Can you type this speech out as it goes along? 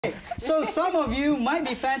So some of you might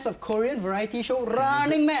be fans of Korean variety show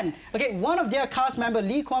Running Man. Okay, one of their cast member,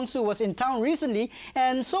 Lee Kwang Soo, was in town recently,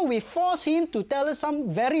 and so we forced him to tell us some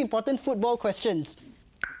very important football questions.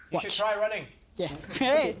 You should try running. Yeah.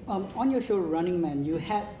 Hey, on your show Running Man, you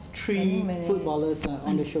had three footballers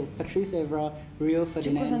on the show: Patrice Evra, Rio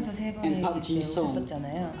Ferdinand, and Park Ji-sung.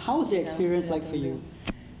 How was the experience like for you?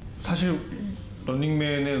 사실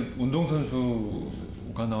런닝맨에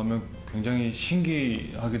운동선수가 나오면 굉장히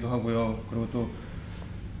신기하기도 하고요. 그리고 또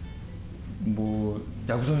뭐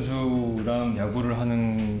야구선수랑 야구를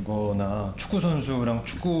하는 거나 축구선수랑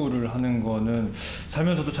축구를 하는 거는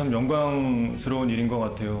살면서도 참 영광스러운 일인 것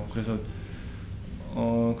같아요. 그래서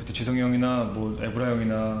그때 지성이 형이나 뭐 에브라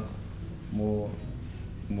형이나 뭐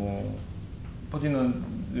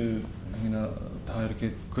퍼디난드 형이나 다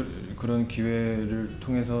이렇게 그런 기회를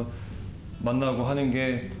통해서 만나고 하는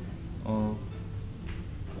게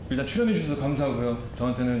일단 출연해 주셔서 감사하고요.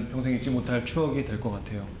 저한테는 평생 잊지 못할 추억이 될 것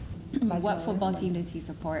같아요. What football team does he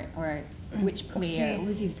support, or which player?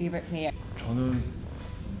 Who's his favorite player? 저는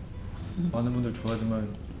많은 분들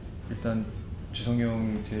좋아하지만 일단 지성이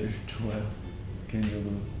형이 제일 좋아요,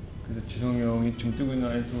 개인적으로. 그래서 지성이 형이 지금 뛰고 있는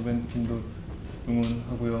아이토벤 팀도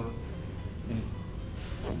응원하고요.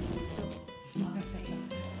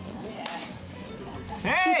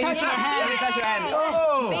 Hey, you touched your hand. You touched your hand.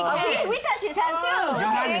 Oh, We touched his hand too. your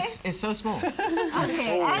hand is so small.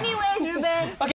 Okay. Anyways, Reuben.